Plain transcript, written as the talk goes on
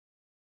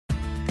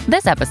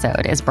This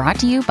episode is brought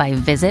to you by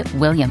Visit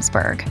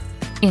Williamsburg.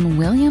 In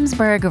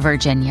Williamsburg,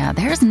 Virginia,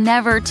 there's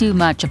never too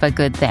much of a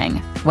good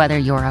thing. Whether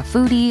you're a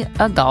foodie,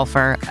 a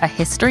golfer, a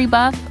history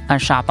buff, a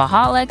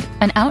shopaholic,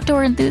 an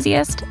outdoor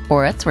enthusiast,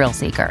 or a thrill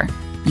seeker,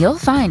 you'll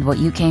find what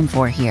you came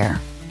for here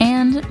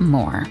and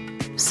more.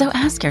 So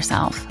ask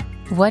yourself,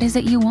 what is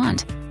it you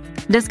want?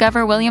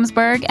 Discover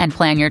Williamsburg and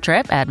plan your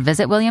trip at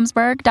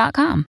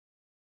visitwilliamsburg.com.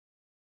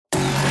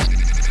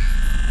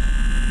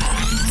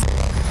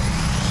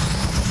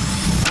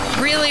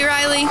 Really,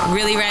 Riley?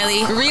 Really,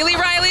 Riley? Really,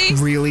 Riley?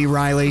 Really,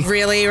 Riley?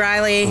 Really,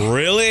 Riley?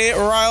 Really,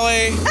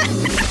 Riley?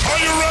 Are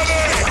you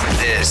ready?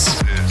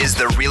 This is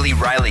the Really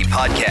Riley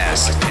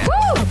Podcast.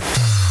 Woo!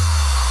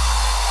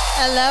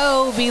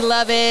 Hello,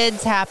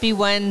 beloveds. Happy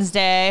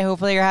Wednesday.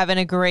 Hopefully you're having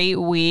a great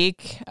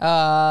week.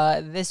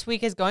 This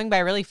week is going by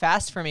really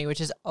fast for me,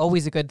 which is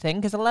always a good thing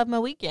because I love my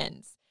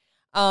weekends.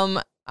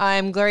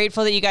 I'm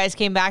grateful that you guys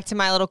came back to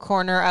my little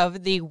corner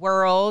of the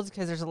world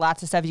because there's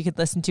lots of stuff you could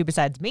listen to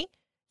besides me.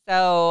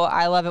 So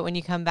I love it when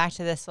you come back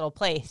to this little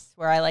place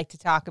where I like to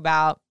talk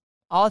about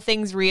all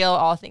things real,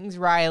 all things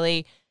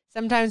Riley.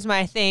 Sometimes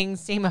my things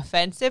seem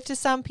offensive to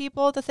some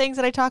people, the things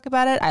that I talk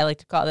about it. I like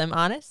to call them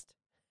honest.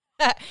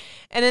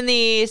 And in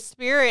the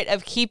spirit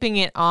of keeping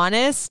it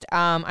honest,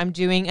 I'm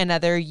doing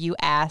another You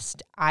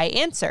Asked, I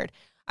Answered.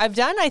 I've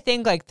done, I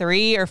think, like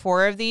 3 or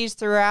 4 of these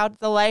throughout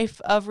the life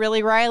of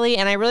Really Riley.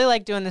 And I really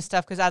like doing this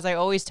stuff because, as I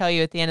always tell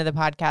you at the end of the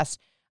podcast,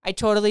 I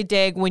totally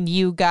dig when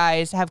you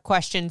guys have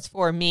questions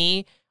for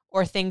me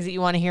or things that you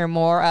want to hear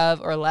more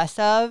of or less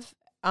of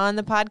on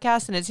the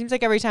podcast. And it seems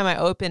like every time I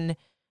open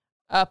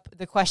up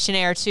the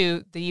questionnaire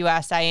to the You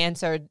Asked, I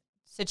Answered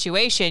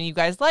situation, you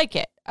guys like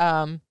it.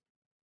 And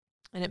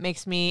it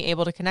makes me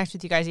able to connect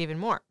with you guys even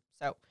more.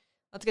 So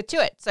let's get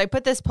to it. So I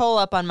put this poll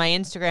up on my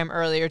Instagram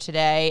earlier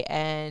today,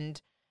 and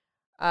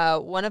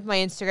one of my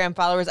Instagram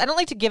followers, I don't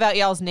like to give out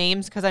y'all's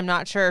names because I'm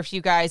not sure if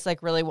you guys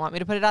like really want me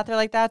to put it out there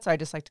like that. So I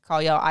just like to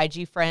call y'all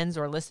IG friends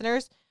or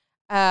listeners.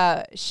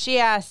 She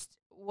asked,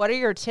 what are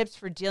your tips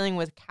for dealing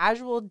with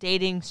casual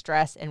dating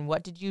stress, and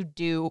what did you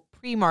do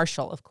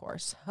pre-Marshall, of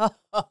course? Oh,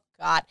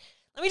 God.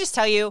 Let me just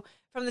tell you,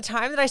 from the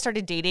time that I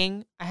started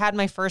dating, I had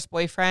my first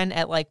boyfriend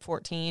at like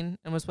 14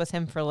 and was with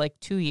him for like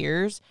 2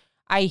 years.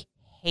 I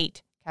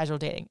hate casual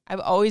dating. I've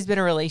always been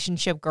a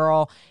relationship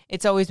girl.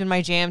 It's always been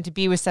my jam to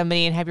be with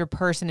somebody and have your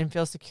person and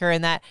feel secure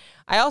in that.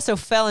 I also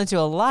fell into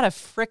a lot of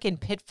freaking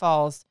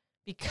pitfalls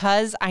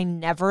because I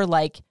never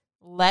like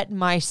let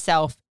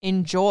myself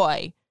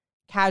enjoy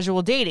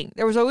casual dating.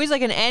 There was always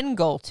like an end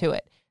goal to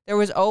it. There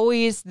was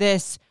always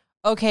this,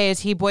 okay, is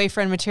he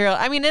boyfriend material?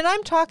 I mean, and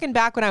I'm talking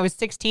back when I was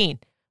 16,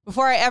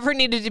 before I ever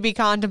needed to be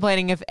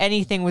contemplating if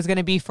anything was going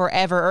to be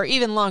forever or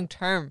even long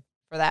term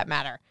for that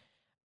matter.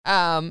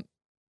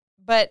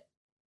 But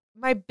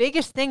my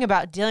biggest thing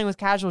about dealing with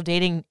casual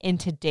dating in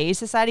today's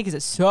society, because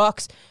it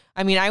sucks.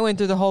 I mean, I went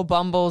through the whole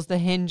Bumbles, the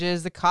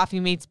Hinges, the Coffee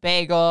Meets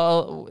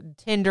Bagel,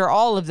 Tinder,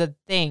 all of the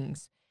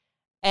things.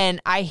 And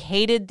I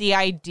hated the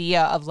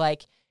idea of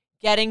like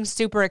getting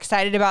super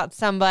excited about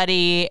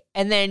somebody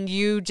and then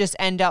you just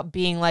end up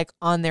being like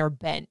on their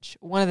bench.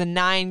 One of the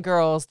 9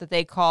 girls that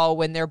they call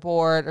when they're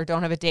bored or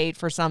don't have a date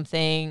for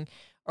something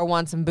or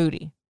want some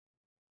booty.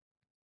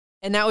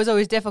 And that was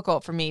always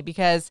difficult for me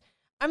because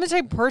I'm the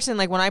type of person,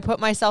 like when I put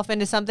myself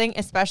into something,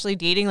 especially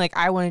dating, like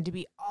I wanted to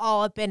be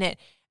all up in it.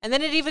 And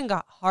then it even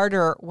got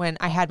harder when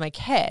I had my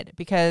kid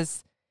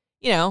because,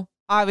 you know,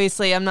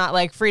 obviously I'm not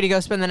like free to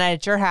go spend the night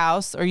at your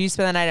house or you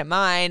spend the night at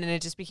mine. And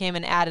it just became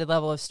an added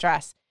level of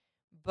stress.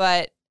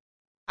 But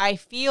I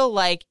feel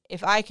like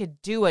if I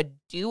could do a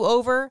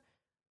do-over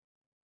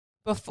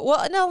before,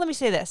 well, no, let me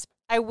say this.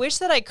 I wish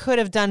that I could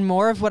have done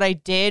more of what I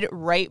did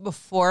right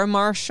before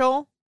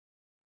Marshall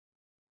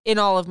in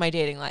all of my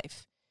dating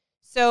life.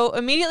 So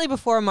immediately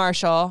before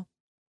Marshall,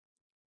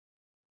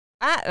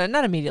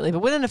 not immediately, but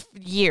within a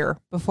year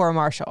before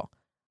Marshall,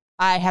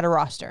 I had a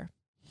roster.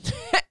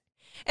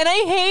 And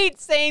I hate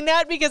saying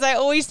that because I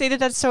always say that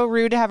that's so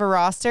rude to have a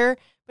roster.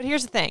 But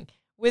here's the thing.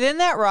 Within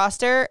that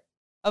roster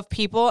of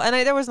people, and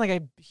there wasn't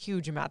like a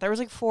huge amount. There was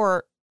like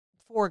four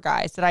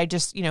guys that I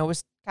just, you know,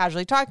 was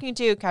casually talking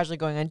to, casually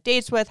going on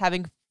dates with,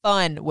 having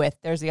fun with.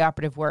 There's the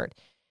operative word.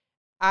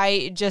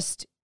 I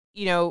just,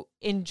 you know,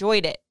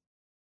 enjoyed it.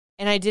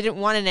 And I didn't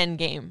want an end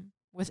game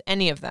with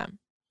any of them.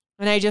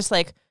 And I just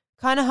like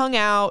kind of hung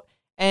out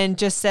and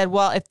just said,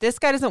 well, if this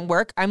guy doesn't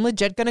work, I'm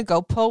legit going to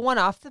go pull one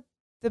off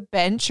the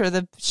bench or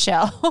the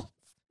shelf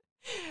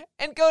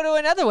and go to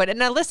another one. And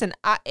now listen,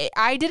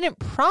 I didn't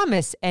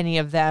promise any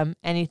of them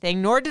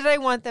anything, nor did I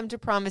want them to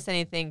promise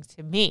anything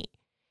to me.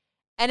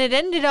 And it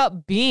ended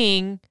up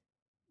being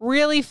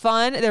really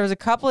fun. There was a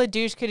couple of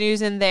douche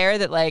canoes in there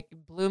that like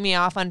blew me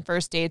off on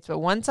first dates. But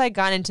once I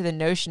got into the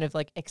notion of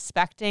like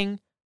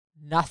expecting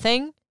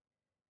nothing,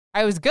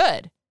 I was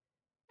good.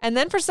 And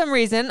then for some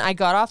reason, I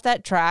got off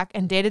that track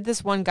and dated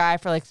this one guy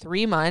for like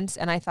 3 months.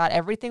 And I thought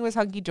everything was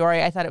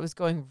hunky-dory. I thought it was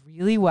going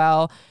really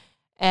well.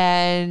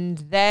 And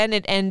then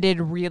it ended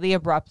really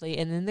abruptly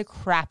and in the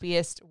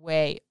crappiest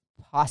way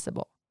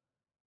possible.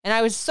 And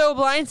I was so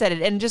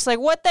blindsided and just like,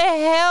 what the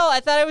hell?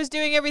 I thought I was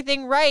doing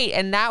everything right.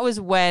 And that was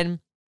when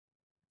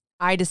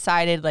I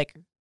decided, like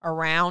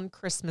around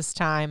Christmas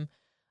time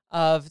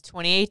of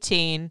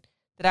 2018,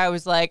 that I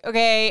was like,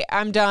 okay,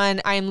 I'm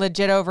done. I'm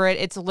legit over it.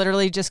 It's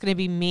literally just going to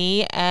be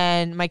me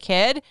and my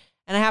kid.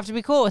 And I have to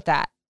be cool with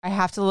that. I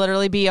have to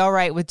literally be all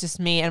right with just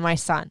me and my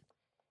son.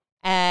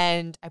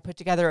 And I put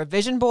together a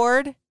vision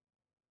board.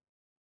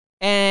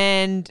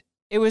 And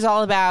it was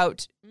all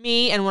about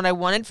me and what I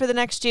wanted for the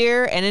next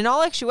year. And in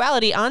all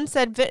actuality, on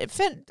said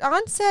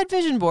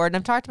vision board, and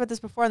I've talked about this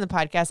before on the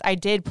podcast, I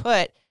did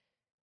put,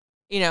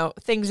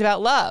 things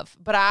about love.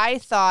 But I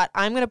thought,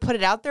 I'm going to put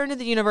it out there into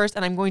the universe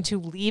and I'm going to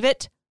leave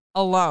it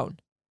alone.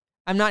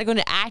 I'm not going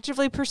to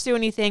actively pursue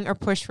anything or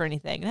push for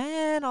anything. And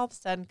then all of a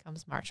sudden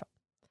comes Marshall.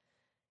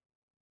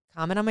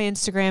 Comment on my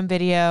Instagram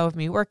video of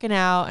me working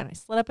out, and I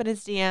slid up in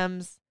his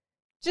DMs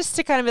just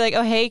to kind of be like,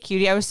 oh, hey,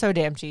 cutie. I was so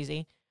damn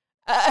cheesy.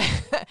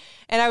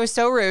 And I was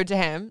so rude to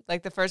him.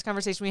 Like the first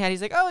conversation we had,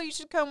 he's like, oh, you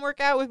should come work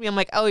out with me. I'm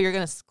like, oh, you're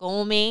going to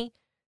school me?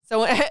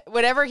 So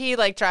whenever he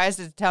like tries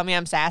to tell me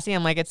I'm sassy,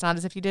 I'm like, it's not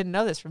as if you didn't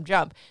know this from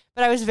jump.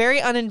 But I was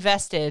very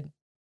uninvested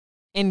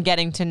in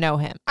getting to know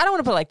him. I don't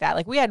want to put it like that.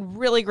 Like we had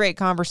really great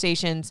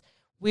conversations.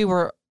 We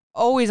were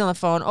always on the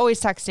phone, always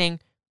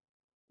texting.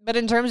 But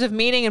in terms of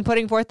meeting and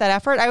putting forth that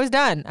effort, I was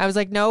done. I was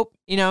like, nope.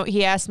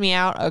 He asked me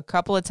out a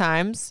couple of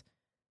times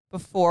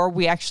before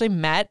we actually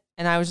met.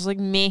 And I was just like,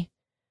 me.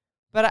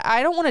 But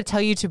I don't want to tell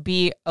you to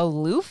be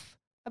aloof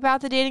about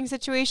the dating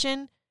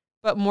situation,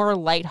 but more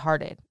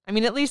lighthearted. I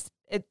mean, at least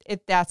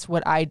that's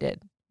what I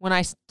did when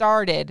I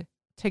started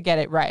to get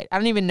it right. I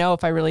don't even know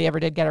if I really ever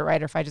did get it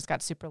right or if I just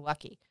got super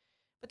lucky.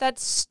 But that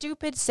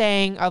stupid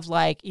saying of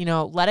like,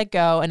 let it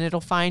go and it'll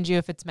find you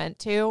if it's meant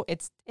to.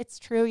 It's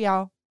true,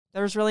 y'all.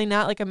 There's really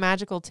not like a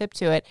magical tip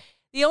to it.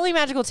 The only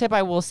magical tip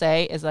I will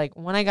say is like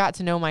when I got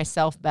to know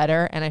myself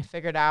better and I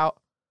figured out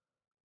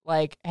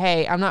like,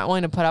 hey, I'm not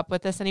willing to put up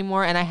with this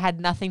anymore. And I had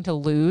nothing to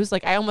lose.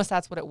 Like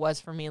that's what it was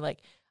for me.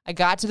 Like I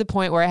got to the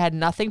point where I had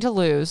nothing to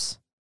lose.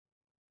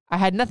 I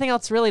had nothing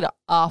else really to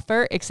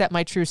offer except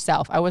my true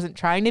self. I wasn't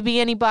trying to be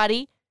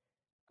anybody.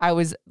 I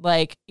was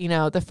like,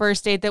 the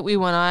first date that we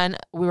went on,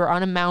 we were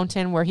on a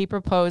mountain where he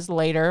proposed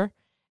later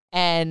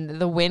and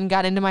the wind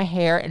got into my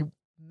hair and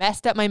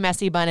messed up my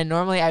messy bun. And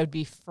normally I would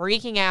be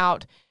freaking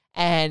out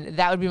and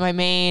that would be my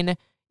main,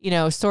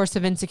 source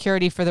of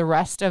insecurity for the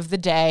rest of the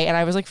day. And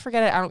I was like,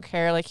 forget it. I don't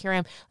care. Like here I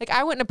am. Like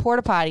I went in a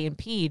porta potty and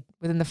peed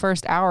within the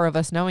first hour of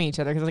us knowing each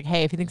other. Cause like,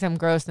 hey, if he thinks I'm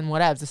gross, then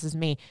whatevs. This is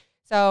me.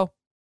 So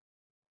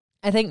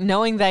I think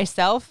knowing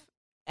thyself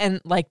and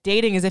like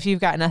dating as if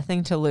you've got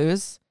nothing to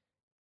lose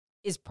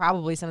is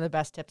probably some of the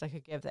best tips I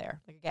could give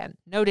there. Like again,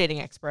 no dating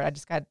expert. I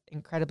just got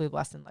incredibly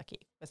blessed and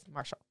lucky with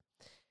Marshall.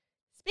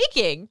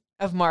 Speaking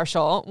of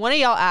Marshall, one of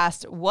y'all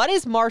asked, what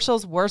is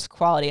Marshall's worst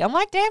quality? I'm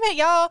like, damn it,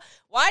 y'all.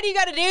 Why do you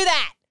got to do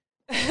that?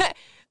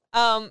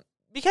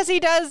 Because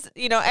he does,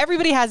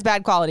 everybody has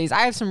bad qualities.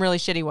 I have some really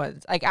shitty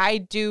ones. Like I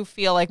do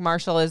feel like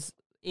Marshall is,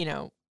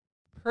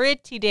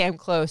 pretty damn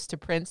close to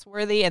Prince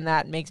worthy. And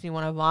that makes me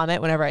want to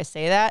vomit whenever I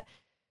say that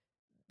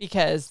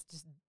because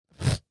just,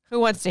 who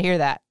wants to hear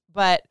that?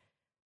 But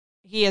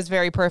he is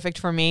very perfect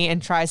for me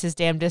and tries his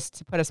damnedest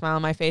to put a smile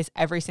on my face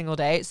every single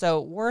day. So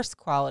worst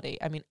quality.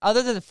 I mean,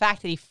 other than the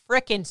fact that he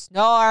frickin'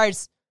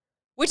 snores,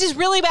 which is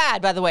really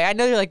bad, by the way. I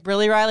know you're like,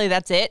 really, Riley?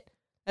 That's it?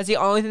 That's the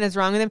only thing that's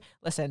wrong with him?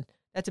 Listen,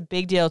 that's a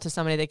big deal to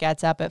somebody that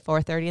gets up at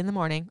 4:30 in the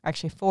morning.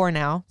 Actually 4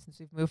 now since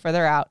we've moved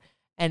further out.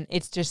 And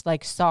it's just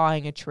like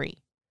sawing a tree.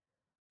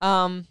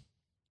 But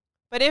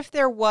if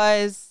there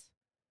was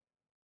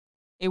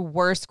a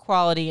worst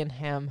quality in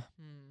him,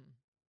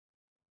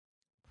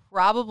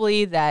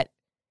 probably that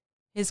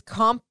his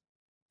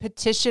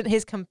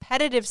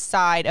competitive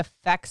side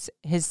affects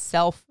his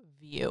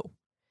self-view.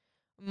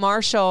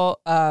 Marshall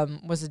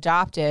was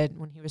adopted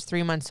when he was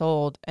 3 months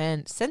old.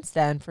 And since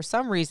then, for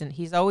some reason,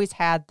 he's always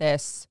had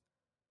this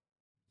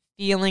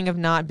feeling of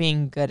not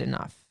being good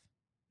enough.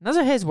 And those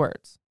are his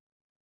words.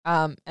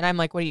 And I'm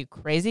like, what are you,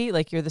 crazy?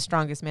 Like, you're the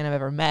strongest man I've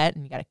ever met,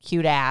 and you got a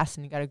cute ass,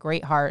 and you got a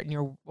great heart, and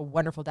you're a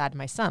wonderful dad to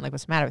my son. Like,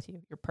 what's the matter with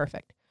you? You're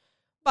perfect.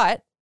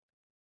 But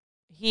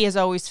he has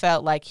always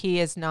felt like he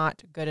is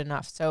not good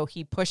enough. So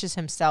he pushes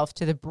himself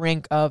to the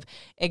brink of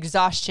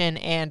exhaustion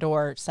and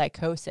or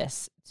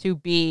psychosis to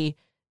be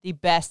the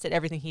best at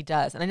everything he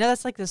does. And I know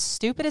that's like the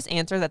stupidest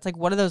answer. That's like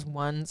one of those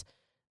ones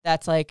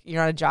that's like,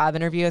 you're on a job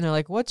interview and they're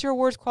like, what's your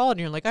worst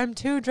quality? And you're like, I'm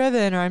too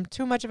driven or I'm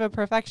too much of a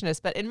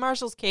perfectionist. But in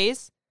Marshall's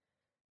case,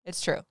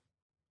 it's true.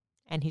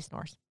 And he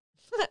snores.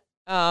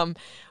 One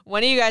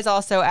of you guys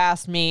also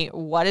asked me,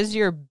 what is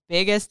your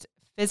biggest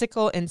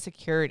physical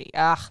insecurity?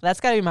 That's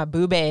got to be my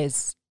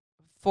boobies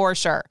for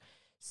sure.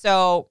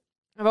 So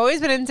I've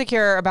always been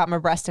insecure about my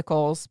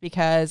breasticles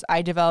because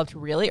I developed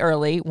really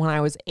early. When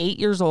I was 8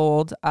 years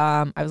old,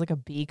 I was like a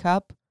B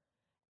cup.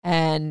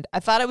 And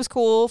I thought it was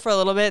cool for a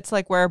little bit to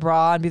like wear a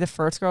bra and be the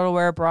first girl to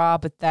wear a bra.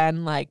 But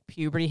then like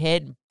puberty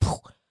hit and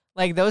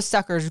like those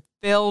suckers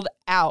filled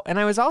out. And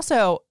I was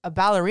also a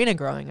ballerina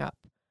growing up.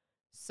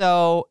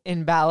 So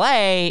in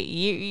ballet,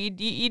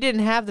 you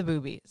didn't have the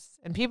boobies.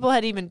 And people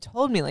had even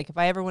told me, like, if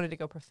I ever wanted to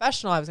go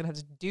professional, I was going to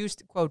have to do,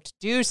 quote,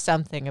 do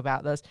something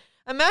about those.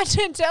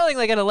 Imagine telling,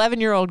 like, an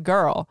 11-year-old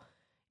girl,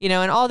 you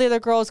know, and all the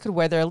other girls could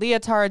wear their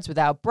leotards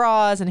without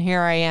bras. And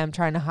here I am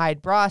trying to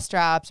hide bra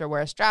straps or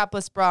wear a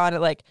strapless bra. And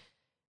it, like,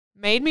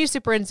 made me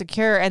super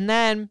insecure. And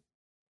then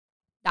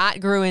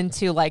that grew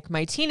into, like,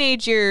 my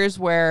teenage years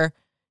where,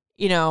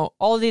 you know,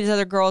 all these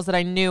other girls that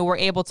I knew were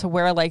able to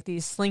wear, like,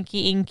 these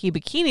slinky, inky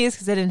bikinis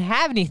because I didn't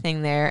have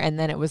anything there. And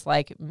then it was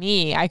like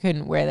me, I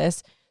couldn't wear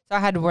this. So I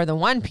had to wear the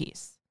one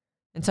piece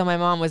until my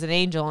mom was an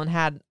angel and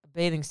had a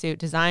bathing suit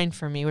designed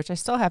for me, which I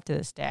still have to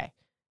this day.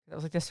 It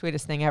was like the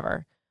sweetest thing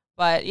ever.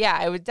 But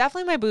yeah, it was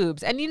definitely my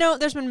boobs. And, you know,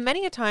 there's been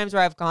many a times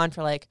where I've gone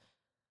for, like,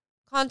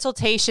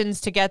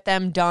 consultations to get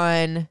them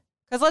done.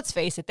 Because let's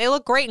face it, they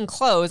look great in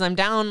clothes. I'm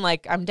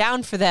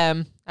down for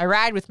them. I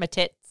ride with my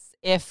tits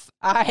if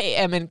I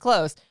am in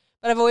clothes.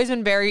 But I've always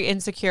been very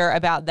insecure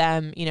about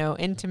them, you know,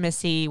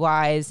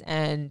 intimacy-wise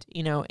and,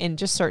 you know, in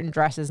just certain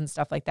dresses and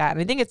stuff like that. And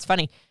I think it's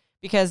funny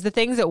because the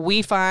things that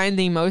we find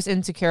the most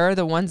insecure are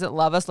the ones that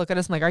love us, look at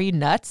us and like, are you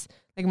nuts?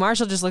 Like,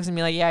 Marshall just looks at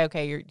me like, yeah,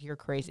 okay, you're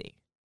crazy.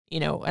 You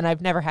know, and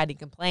I've never had any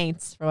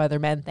complaints from other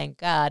men, thank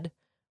God.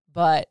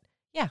 But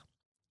yeah,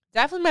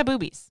 definitely my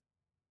boobies.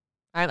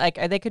 I'm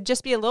like, they could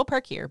just be a little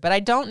perkier, but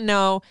I don't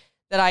know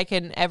that I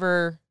can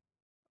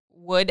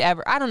would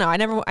ever, I don't know.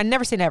 I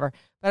never say never,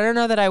 but I don't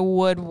know that I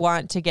would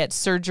want to get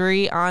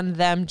surgery on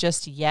them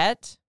just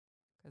yet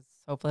because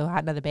hopefully we'll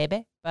have another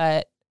baby,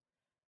 but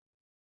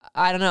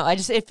I don't know.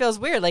 It feels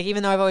weird. Like,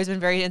 even though I've always been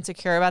very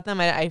insecure about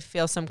them, I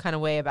feel some kind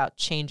of way about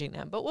changing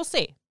them, but we'll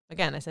see.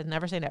 Again, I said,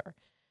 never say never.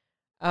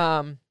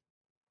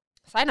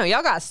 Side note,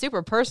 y'all got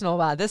super personal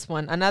about this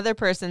one. Another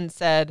person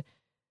said,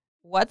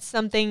 what's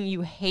something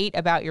you hate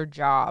about your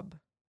job?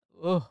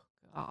 Oh,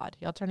 God.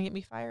 Y'all trying to get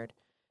me fired?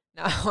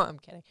 No, I'm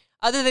kidding.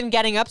 Other than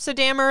getting up so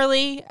damn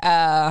early,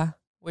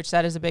 which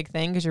that is a big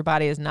thing because your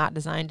body is not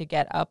designed to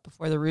get up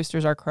before the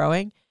roosters are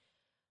crowing.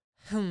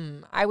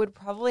 I would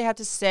probably have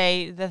to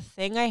say the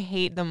thing I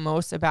hate the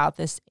most about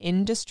this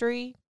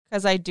industry,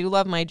 because I do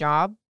love my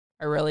job.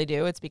 I really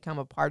do. It's become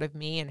a part of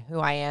me and who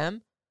I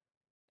am.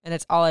 And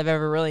it's all I've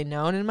ever really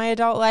known in my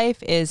adult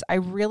life is I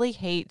really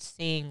hate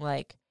seeing,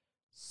 like,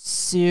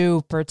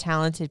 super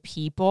talented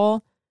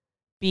people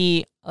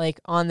be,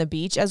 like, on the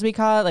beach, as we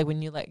call it. Like,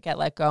 when you get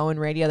let go in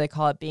radio, they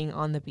call it being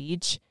on the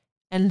beach.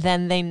 And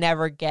then they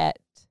never get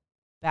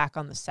back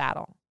on the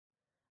saddle.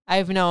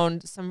 I've known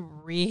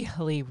some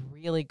really,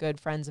 really good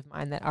friends of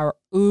mine that are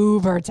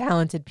uber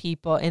talented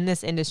people in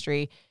this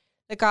industry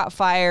that got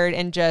fired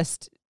and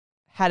just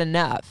had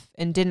enough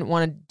and didn't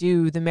want to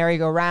do the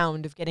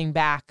merry-go-round of getting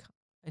back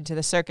into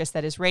the circus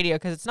that is radio,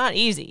 because it's not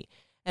easy.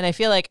 And I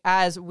feel like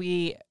as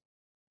we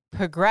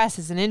progress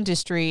as an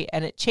industry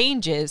and it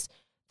changes,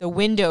 the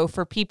window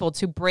for people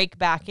to break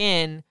back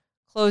in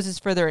closes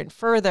further and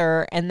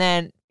further. And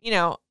then, you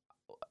know,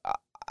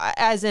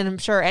 as in I'm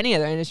sure any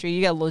other industry,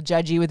 you get a little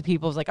judgy with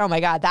people. It's like, oh my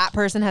God, that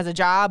person has a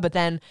job, but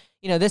then,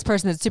 you know, this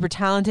person that's super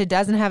talented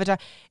doesn't have a job.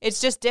 It's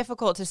just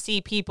difficult to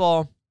see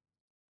people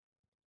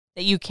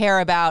that you care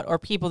about or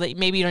people that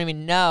maybe you don't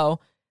even know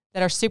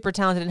that are super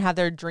talented and have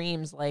their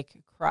dreams,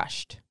 like,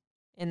 crushed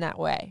in that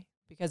way,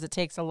 because it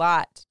takes a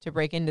lot to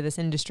break into this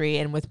industry,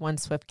 and with one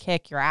swift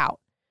kick, you're out.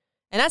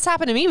 And that's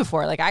happened to me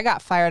before. Like, I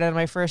got fired out of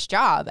my first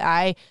job.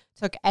 I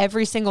took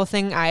every single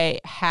thing I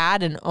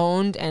had and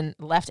owned and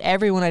left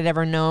everyone I'd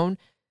ever known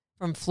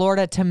from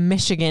Florida to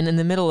Michigan in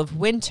the middle of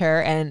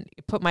winter and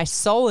put my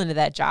soul into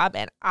that job.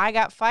 And I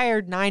got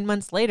fired 9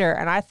 months later,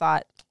 and I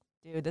thought,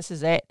 dude, this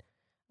is it.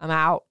 I'm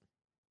out.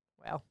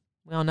 Well,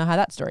 we all know how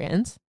that story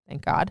ends.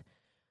 Thank God.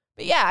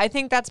 But yeah, I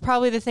think that's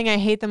probably the thing I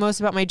hate the most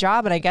about my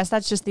job. And I guess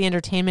that's just the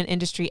entertainment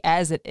industry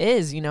as it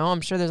is. You know,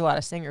 I'm sure there's a lot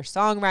of singers,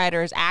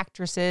 songwriters,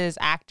 actresses,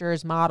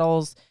 actors,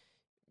 models,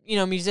 you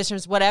know,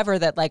 musicians, whatever,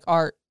 that, like,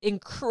 are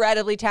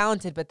incredibly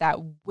talented, but that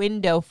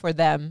window for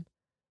them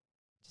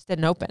just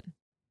didn't open.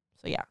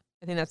 So yeah,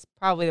 I think that's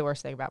probably the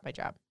worst thing about my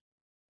job,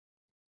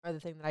 or the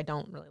thing that I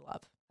don't really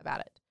love about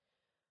it.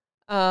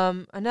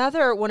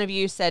 Another one of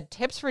you said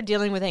tips for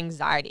dealing with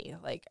anxiety.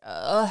 Like,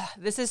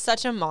 this is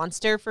such a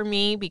monster for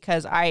me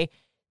because I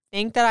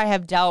think that I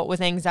have dealt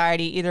with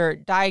anxiety, either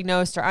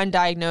diagnosed or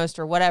undiagnosed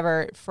or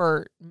whatever,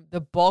 for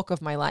the bulk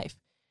of my life.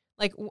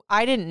 Like,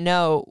 I didn't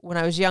know when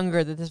I was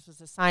younger that this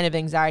was a sign of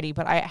anxiety,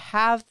 but I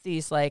have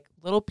these, like,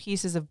 little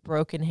pieces of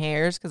broken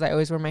hairs because I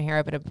always wear my hair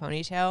up in a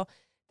ponytail,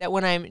 that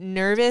when I'm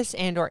nervous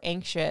and or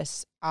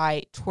anxious,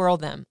 I twirl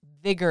them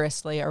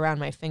vigorously around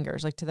my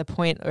fingers, like, to the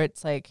point where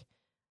it's like,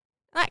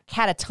 not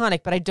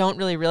catatonic, but I don't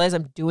really realize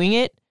I'm doing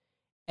it.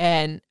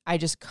 And I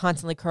just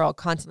constantly curl.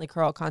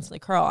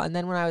 And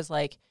then when I was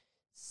like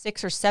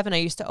 6 or 7, I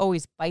used to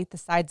always bite the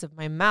sides of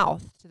my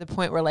mouth to the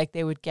point where, like,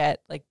 they would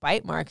get, like,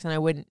 bite marks and I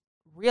wouldn't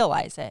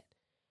realize it.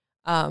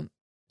 So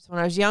when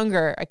I was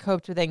younger, I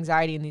coped with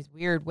anxiety in these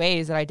weird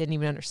ways that I didn't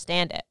even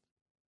understand it.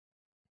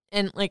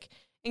 And, like,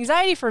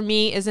 anxiety for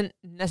me isn't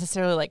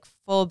necessarily, like,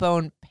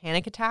 full-blown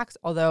panic attacks,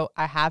 although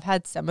I have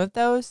had some of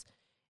those.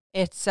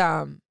 It's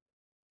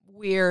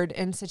weird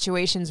in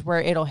situations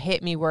where it'll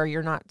hit me where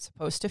you're not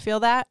supposed to feel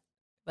that.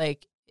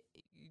 Like,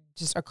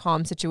 just a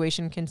calm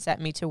situation can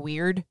set me to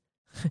weird.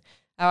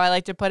 How I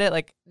like to put it,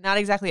 like, not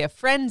exactly a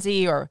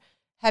frenzy or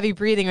heavy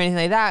breathing or anything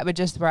like that, but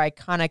just where I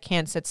kind of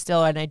can't sit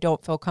still and I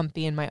don't feel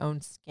comfy in my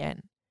own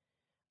skin.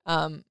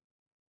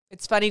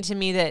 It's funny to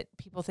me that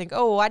people think,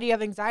 oh, why do you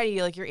have anxiety?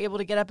 Like, you're able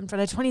to get up in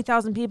front of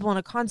 20,000 people in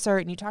a concert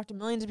and you talk to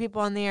millions of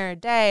people on the air a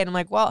day. And I'm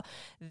like, well,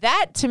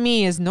 that to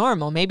me is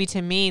normal. Maybe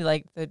to me,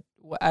 like,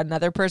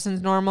 another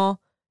person's normal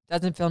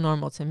doesn't feel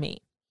normal to me.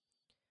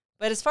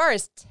 But as far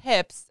as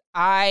tips,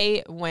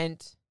 I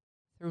went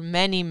through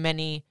many,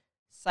 many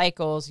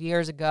cycles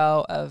years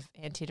ago of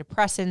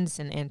antidepressants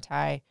and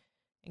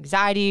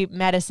anti-anxiety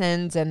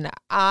medicines. And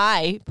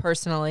I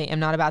personally am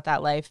not about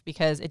that life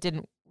because it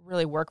didn't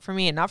really work for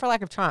me, and not for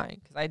lack of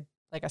trying, because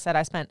like I said,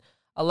 I spent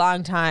a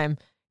long time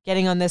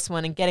getting on this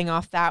one and getting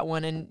off that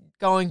one and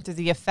going through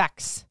the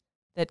effects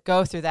that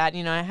go through that.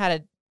 You know, I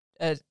had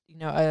it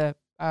wasn't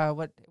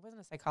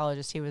a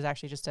psychologist. He was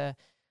actually just a,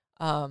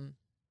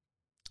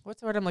 what's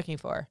the word I'm looking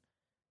for?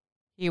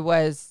 He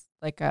was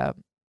like a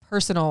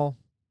personal,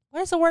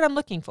 what is the word I'm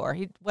looking for?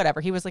 He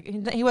was like,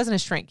 he wasn't a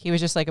shrink. He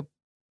was just like a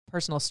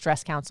personal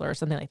stress counselor or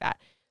something like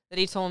that. That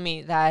he told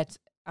me that,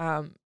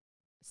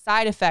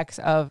 side effects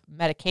of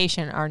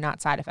medication are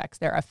not side effects.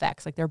 They're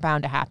effects. Like, they're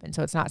bound to happen.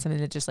 So it's not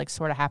something that just like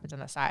sort of happens on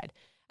the side.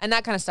 And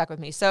that kind of stuck with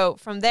me. So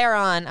from there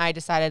on, I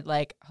decided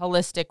like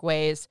holistic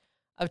ways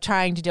of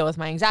trying to deal with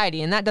my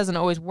anxiety. And that doesn't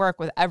always work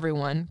with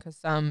everyone because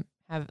some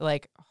have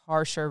like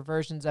harsher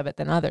versions of it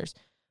than others.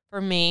 For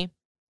me,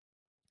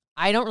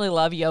 I don't really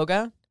love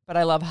yoga, but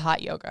I love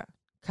hot yoga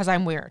because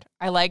I'm weird.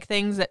 I like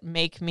things that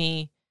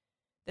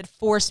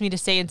force me to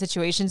stay in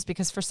situations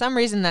because for some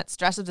reason that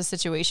stress of the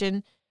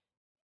situation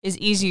is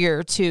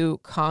easier to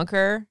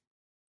conquer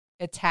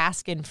a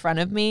task in front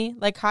of me,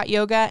 like hot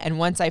yoga. And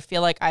once I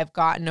feel like I've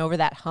gotten over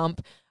that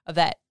hump of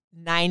that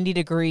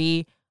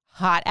 90-degree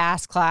hot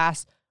ass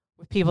class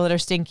with people that are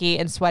stinky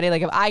and sweaty,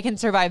 like if I can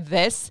survive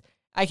this,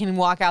 I can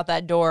walk out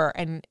that door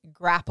and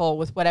grapple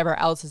with whatever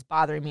else is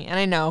bothering me. And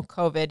I know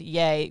COVID,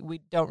 yay, we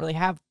don't really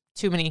have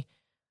too many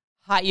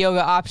hot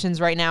yoga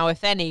options right now,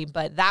 if any,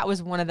 but that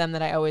was one of them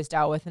that I always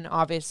dealt with. And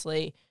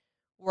obviously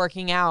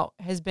working out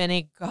has been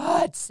a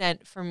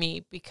godsend for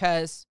me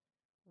because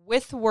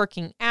with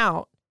working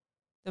out,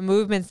 the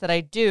movements that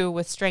I do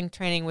with strength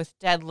training, with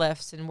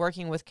deadlifts and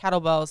working with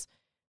kettlebells,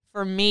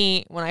 for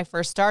me, when I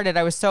first started,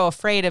 I was so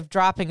afraid of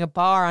dropping a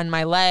bar on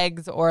my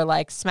legs or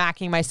like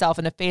smacking myself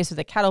in the face with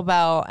a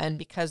kettlebell. And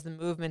because the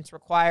movements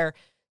require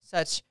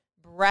such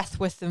breath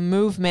with the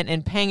movement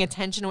and paying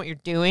attention to what you're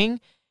doing,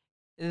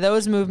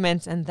 those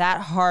movements and that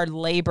hard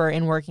labor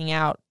in working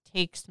out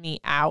takes me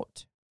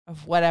out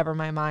of whatever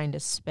my mind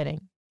is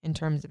spinning in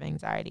terms of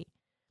anxiety.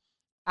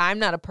 I'm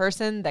not a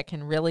person that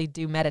can really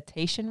do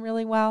meditation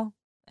really well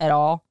at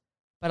all,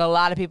 but a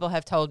lot of people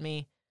have told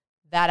me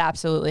that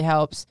absolutely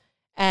helps.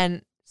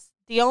 And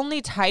the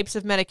only types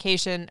of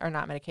meditation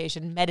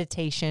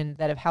that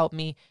have helped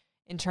me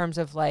in terms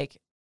of like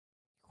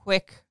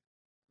quick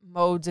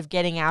modes of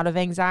getting out of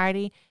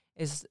anxiety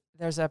is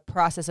there's a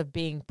process of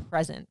being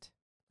present,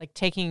 like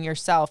talking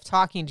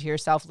to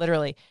yourself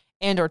literally,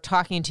 and or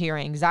talking to your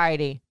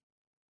anxiety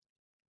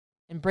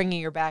and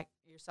bringing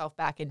yourself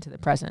back into the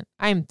present.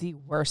 I'm the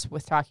worst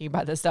with talking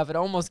about this stuff. It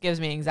almost gives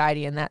me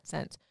anxiety in that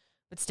sense.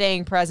 But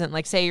staying present,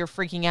 like say you're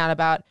freaking out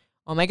about,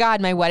 oh my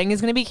God, my wedding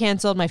is going to be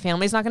canceled. My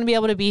family's not going to be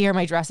able to be here.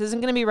 My dress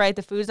isn't going to be right.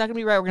 The food's not going to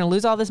be right. We're going to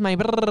lose all this money.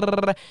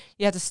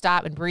 You have to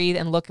stop and breathe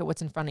and look at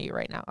what's in front of you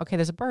right now. Okay,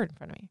 there's a bird in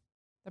front of me.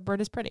 The bird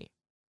is pretty.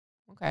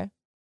 Okay.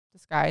 The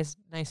sky is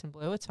nice and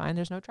blue. It's fine.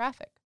 There's no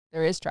traffic.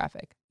 There is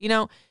traffic. You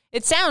know,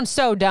 it sounds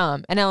so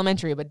dumb and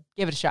elementary, but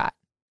give it a shot.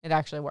 It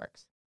actually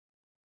works.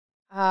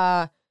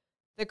 Another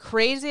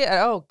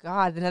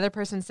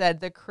person said,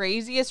 the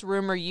craziest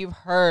rumor you've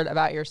heard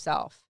about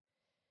yourself.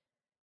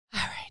 All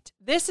right.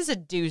 This is a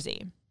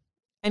doozy.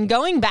 And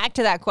going back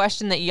to that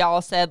question that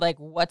y'all said, like,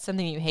 what's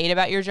something you hate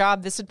about your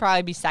job? This would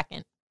probably be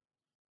second.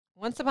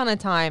 Once upon a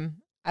time,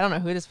 I don't know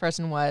who this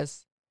person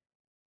was.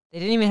 They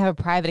didn't even have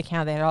a private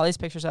account. They had all these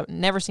pictures up.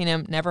 Never seen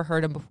him, never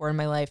heard him before in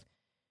my life.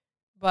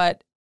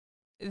 But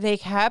they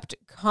kept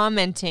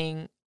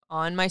commenting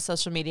on my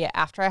social media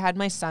after I had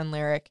my son,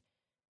 Lyric.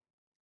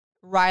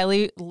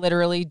 Riley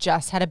literally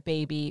just had a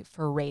baby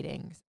for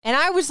ratings. And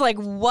I was like,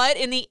 what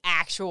in the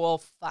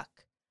actual fuck?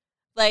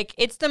 Like,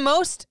 it's the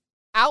most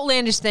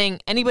outlandish thing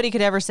anybody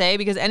could ever say,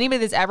 because anybody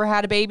that's ever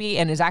had a baby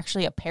and is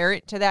actually a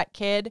parent to that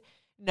kid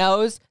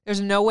knows there's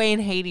no way in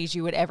Hades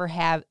you would ever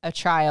have a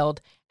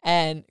child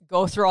and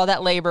go through all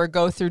that labor,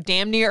 go through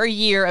damn near a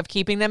year of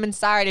keeping them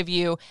inside of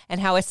you,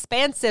 and how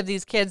expansive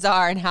these kids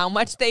are and how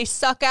much they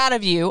suck out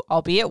of you,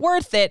 albeit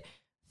worth it,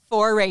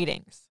 for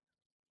ratings.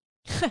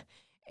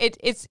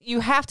 It's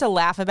you have to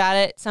laugh about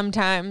it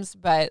sometimes,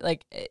 but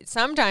like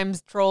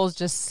sometimes trolls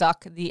just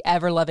suck the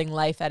ever-loving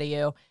life out of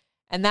you.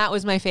 And that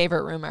was my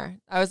favorite rumor.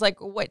 I was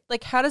like, what?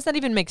 Like, how does that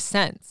even make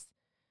sense?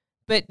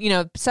 But, you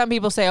know, some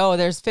people say, oh,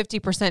 there's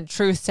 50%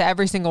 truth to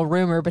every single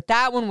rumor. But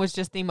that one was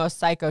just the most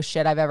psycho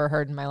shit I've ever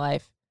heard in my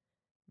life.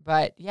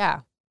 But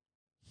yeah,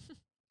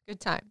 good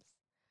times.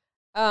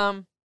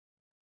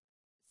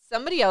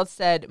 Somebody else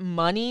said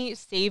money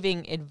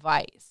saving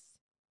advice.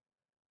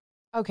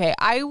 Okay,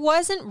 I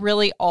wasn't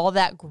really all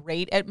that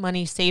great at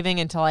money saving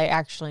until I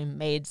actually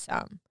made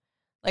some.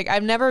 Like,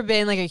 I've never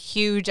been like a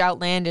huge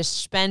outlandish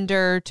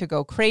spender to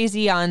go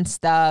crazy on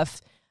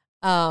stuff.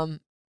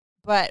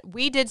 But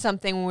we did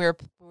something when we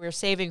were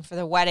saving for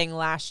the wedding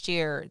last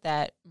year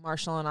that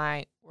Marshall and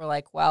I were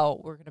like,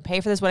 well, we're going to pay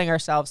for this wedding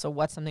ourselves, so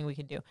what's something we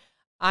can do?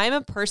 I'm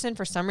a person,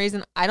 for some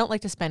reason, I don't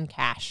like to spend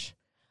cash.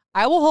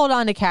 I will hold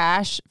on to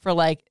cash for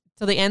like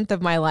till the end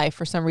of my life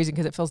for some reason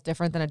because it feels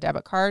different than a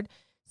debit card.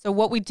 So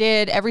what we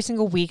did every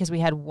single week is we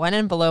had one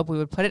envelope, we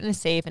would put it in a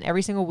safe, and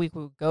every single week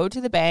we would go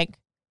to the bank,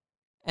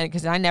 and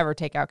because I never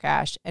take out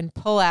cash, and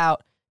pull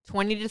out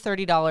 $20 to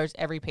 $30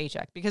 every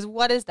paycheck. Because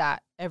what is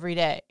that every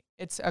day?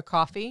 It's a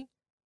coffee.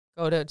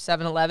 Go to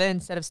 7-Eleven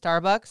instead of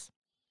Starbucks.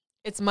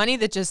 It's money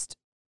that just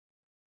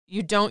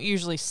you don't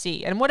usually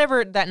see. And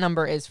whatever that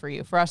number is for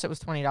you. For us, it was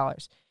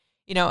 $20.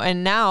 You know,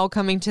 and now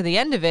coming to the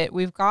end of it,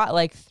 we've got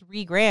like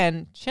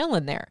 $3,000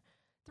 chilling there.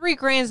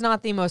 $3,000 is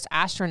not the most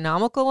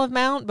astronomical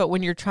amount, but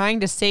when you're trying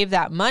to save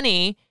that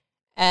money,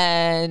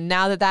 and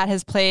now that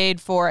has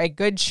paid for a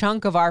good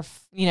chunk of our,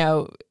 you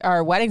know,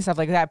 our wedding stuff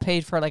like that,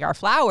 paid for like our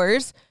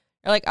flowers,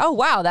 you're like, oh,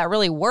 wow, that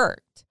really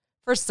worked.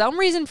 For some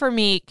reason, for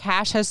me,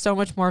 cash has so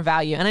much more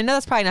value. And I know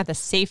that's probably not the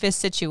safest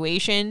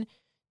situation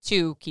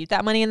to keep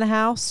that money in the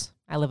house.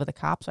 I live with a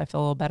cop, so I feel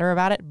a little better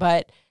about it.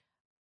 But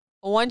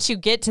once you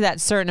get to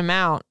that certain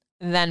amount,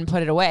 then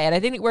put it away. And I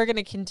think we're going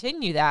to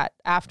continue that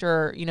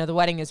after, you know, the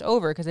wedding is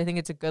over, because I think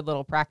it's a good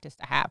little practice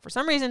to have. For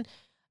some reason,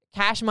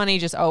 cash money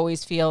just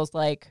always feels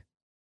like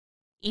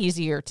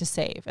easier to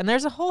save. And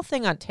there's a whole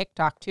thing on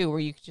TikTok too, where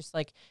you just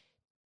like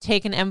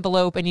take an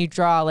envelope and you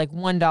draw like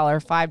 $1,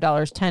 $5,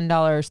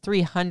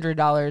 $10,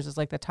 $300 is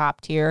like the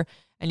top tier,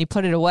 and you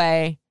put it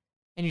away,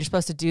 and you're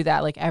supposed to do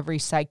that like every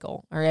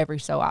cycle or every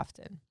so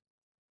often.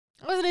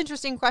 That was an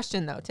interesting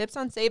question though. Tips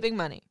on saving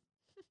money.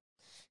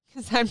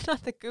 Because I'm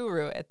not the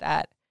guru at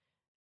that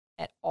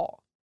at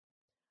all.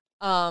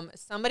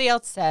 Somebody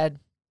else said,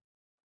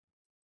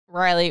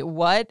 Riley,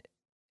 what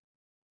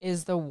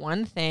is the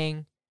one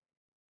thing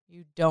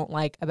you don't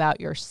like about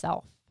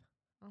yourself?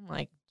 I'm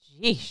like,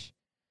 geesh.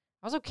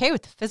 I was okay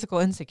with the physical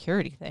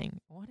insecurity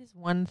thing. What is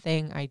one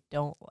thing I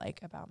don't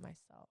like about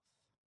myself?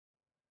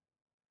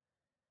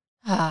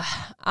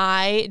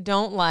 I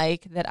don't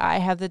like that I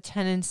have the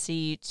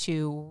tendency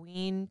to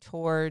lean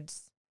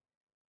towards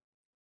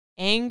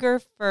anger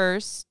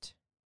first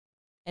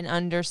and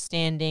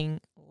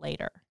understanding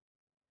later.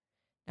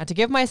 Now, to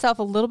give myself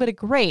a little bit of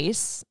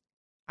grace,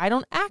 I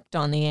don't act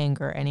on the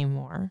anger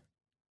anymore,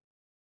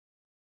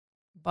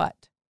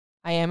 but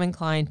I am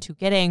inclined to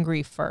get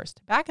angry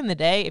first. Back in the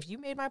day, if you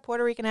made my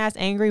Puerto Rican ass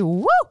angry,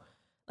 woo!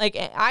 Like,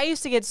 I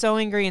used to get so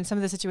angry in some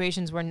of the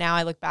situations where now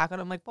I look back on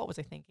it, I'm like, what was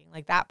I thinking?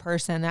 Like, that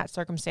person, that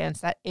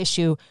circumstance, that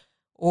issue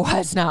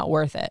was not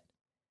worth it.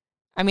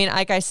 I mean,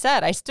 like I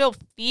said, I still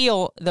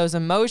feel those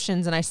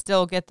emotions, and I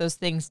still get those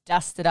things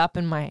dusted up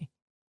in my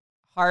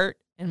heart,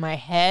 in my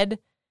head,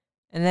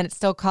 and then it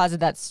still causes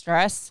that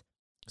stress.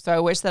 So I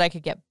wish that I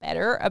could get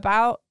better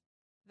about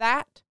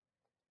that.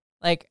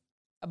 Like,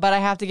 but I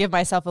have to give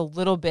myself a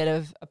little bit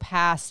of a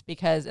pass,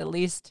 because at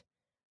least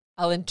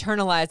I'll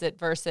internalize it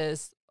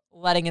versus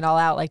letting it all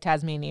out like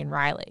Tasmanian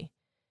Riley.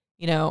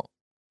 You know,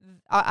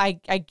 I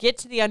get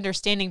to the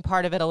understanding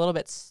part of it a little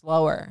bit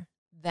slower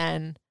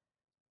than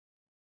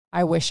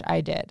I wish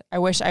I did. I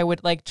wish I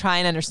would like try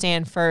and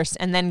understand first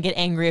and then get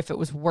angry if it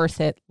was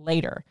worth it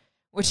later,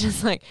 which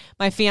is like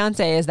my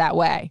fiance is that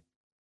way,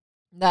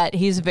 that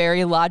he's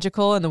very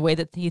logical in the way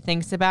that he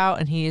thinks about,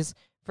 and he's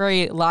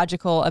very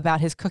logical about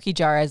his cookie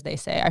jar, as they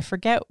say. I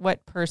forget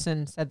what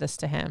person said this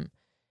to him.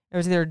 It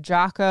was either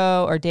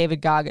Jocko or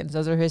David Goggins.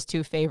 Those are his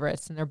two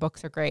favorites, and their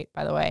books are great,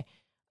 by the way.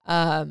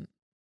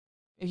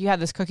 If you have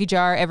this cookie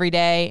jar every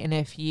day, and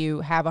if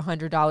you have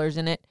 $100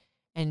 in it,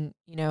 and,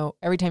 you know,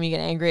 every time you get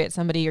angry at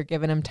somebody, you're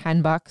giving them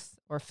 $10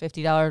 or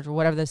 $50 or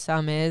whatever the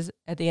sum is,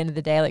 at the end of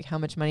the day, like how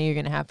much money you're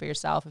going to have for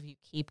yourself if you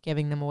keep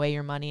giving them away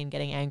your money and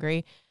getting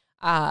angry.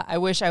 I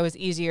wish I was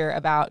easier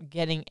about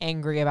getting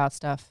angry about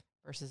stuff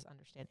versus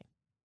understanding.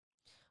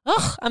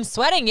 Ugh, I'm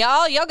sweating,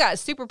 y'all. Y'all got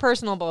super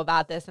personable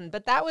about this,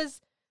 but that was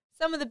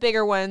some of the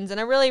bigger ones, and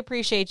I really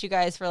appreciate you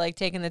guys for like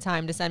taking the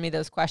time to send me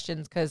those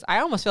questions, because I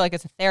almost feel like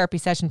it's a therapy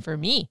session for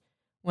me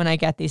when I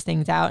get these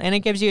things out, and it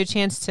gives you a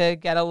chance to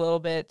get a little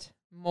bit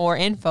more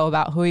info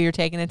about who you're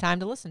taking the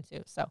time to listen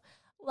to. So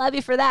love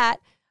you for that.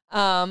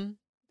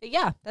 But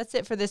yeah, that's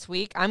it for this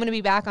week. I'm going to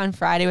be back on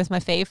Friday with my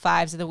fave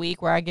fives of the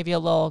week, where I give you a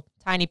little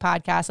tiny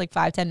podcast, like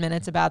 5-10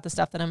 minutes about the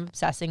stuff that I'm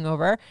obsessing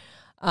over.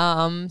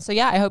 So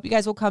yeah, I hope you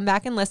guys will come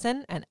back and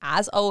listen. And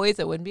as always,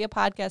 it wouldn't be a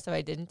podcast if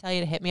I didn't tell you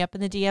to hit me up in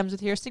the DMs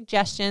with your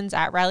suggestions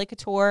at Riley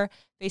Couture,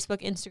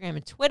 Facebook, Instagram,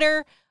 and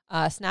Twitter.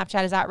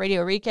 Snapchat is at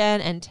Radio Rican,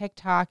 and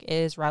TikTok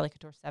is Riley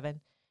Couture 7.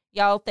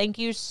 Y'all, thank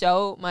you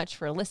so much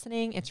for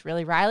listening. It's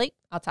really Riley.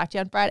 I'll talk to you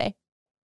on Friday.